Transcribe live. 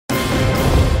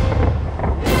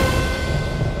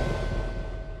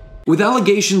With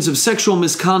allegations of sexual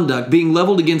misconduct being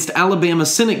leveled against Alabama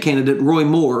Senate candidate Roy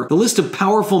Moore, the list of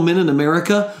powerful men in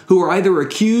America who are either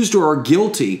accused or are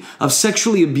guilty of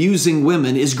sexually abusing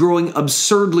women is growing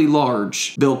absurdly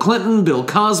large. Bill Clinton, Bill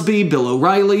Cosby, Bill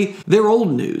O'Reilly, they're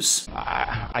old news.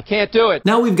 I can't do it.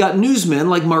 Now we've got newsmen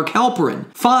like Mark Halperin.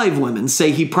 5 women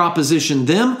say he propositioned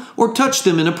them or touched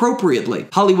them inappropriately.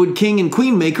 Hollywood king and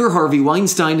queen maker Harvey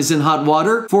Weinstein is in hot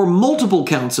water for multiple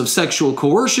counts of sexual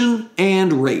coercion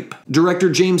and rape. Director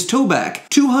James Toback,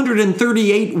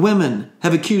 238 women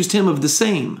have accused him of the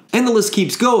same. And the list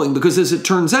keeps going because, as it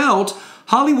turns out,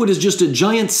 Hollywood is just a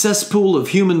giant cesspool of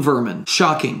human vermin.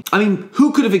 Shocking. I mean,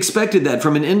 who could have expected that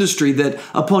from an industry that,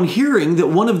 upon hearing that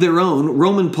one of their own,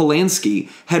 Roman Polanski,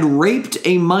 had raped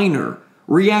a minor,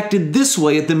 reacted this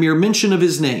way at the mere mention of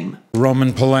his name?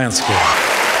 Roman Polanski.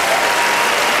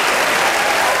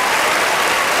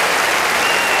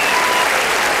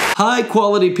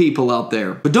 High-quality people out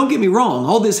there. But don't get me wrong,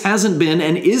 all this hasn't been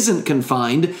and isn't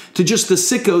confined to just the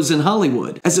sickos in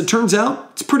Hollywood. As it turns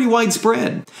out, it's pretty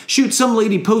widespread. Shoot, some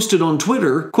lady posted on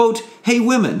Twitter, quote, "Hey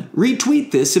women, retweet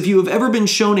this if you have ever been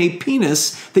shown a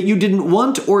penis that you didn't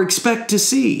want or expect to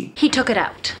see." He took it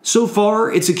out. So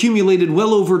far, it's accumulated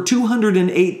well over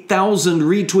 208,000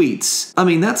 retweets. I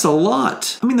mean, that's a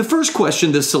lot. I mean, the first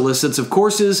question this solicits, of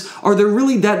course, is, are there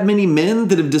really that many men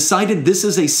that have decided this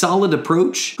is a solid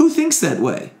approach? Who thinks that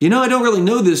way? You know, I don't really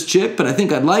know this chick, but I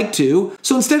think I'd like to.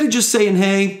 So instead of just saying,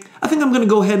 hey, I think I'm gonna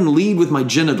go ahead and lead with my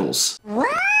genitals. What?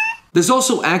 There's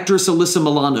also actress Alyssa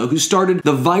Milano, who started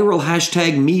the viral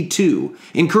hashtag #MeToo,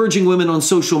 encouraging women on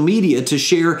social media to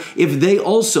share if they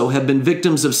also have been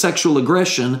victims of sexual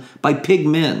aggression by pig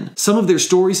men. Some of their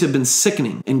stories have been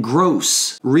sickening and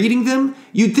gross. Reading them,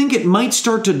 you'd think it might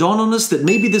start to dawn on us that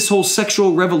maybe this whole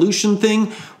sexual revolution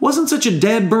thing wasn't such a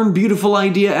dad-burn beautiful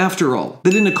idea after all.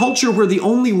 That in a culture where the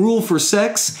only rule for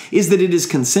sex is that it is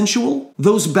consensual,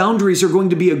 those boundaries are going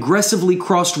to be aggressively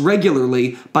crossed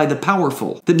regularly by the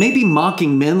powerful. That maybe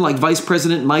mocking men like Vice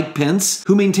President Mike Pence,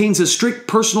 who maintains a strict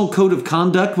personal code of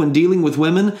conduct when dealing with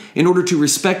women in order to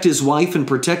respect his wife and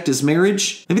protect his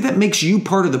marriage, maybe that makes you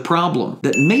part of the problem.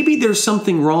 That maybe there's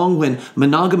something wrong when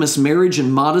monogamous marriage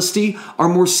and modesty are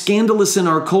more scandalous in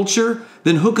our culture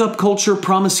than hookup culture,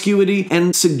 promiscuity,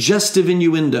 and suggestive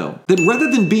innuendo. That rather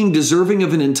than being deserving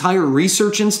of an entire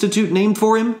research institute named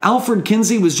for him, Alfred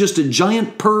Kinsey was just a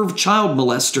giant perv child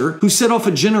molester who set off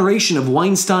a generation of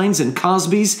Weinsteins and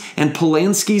Cosbys and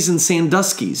Polanskis and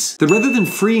Sandusky's. That rather than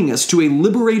freeing us to a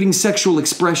liberating sexual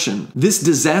expression, this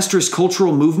disastrous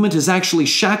cultural movement has actually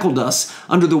shackled us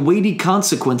under the weighty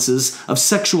consequences of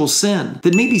sexual sin.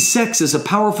 That maybe sex is a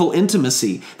powerful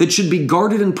intimacy that should be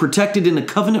guarded and protected in a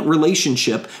covenant relationship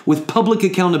with public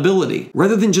accountability,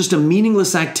 rather than just a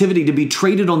meaningless activity to be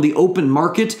traded on the open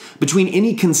market between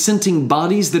any consenting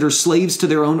bodies that are slaves to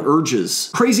their own urges.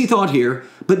 Crazy thought here,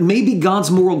 but maybe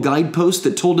God's moral guidepost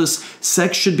that told us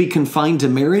sex should be confined to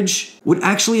marriage would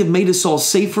actually have made us all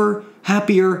safer,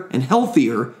 happier, and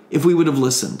healthier if we would have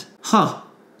listened.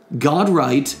 God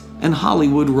right and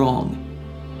Hollywood wrong.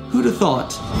 Who'd have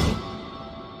thought?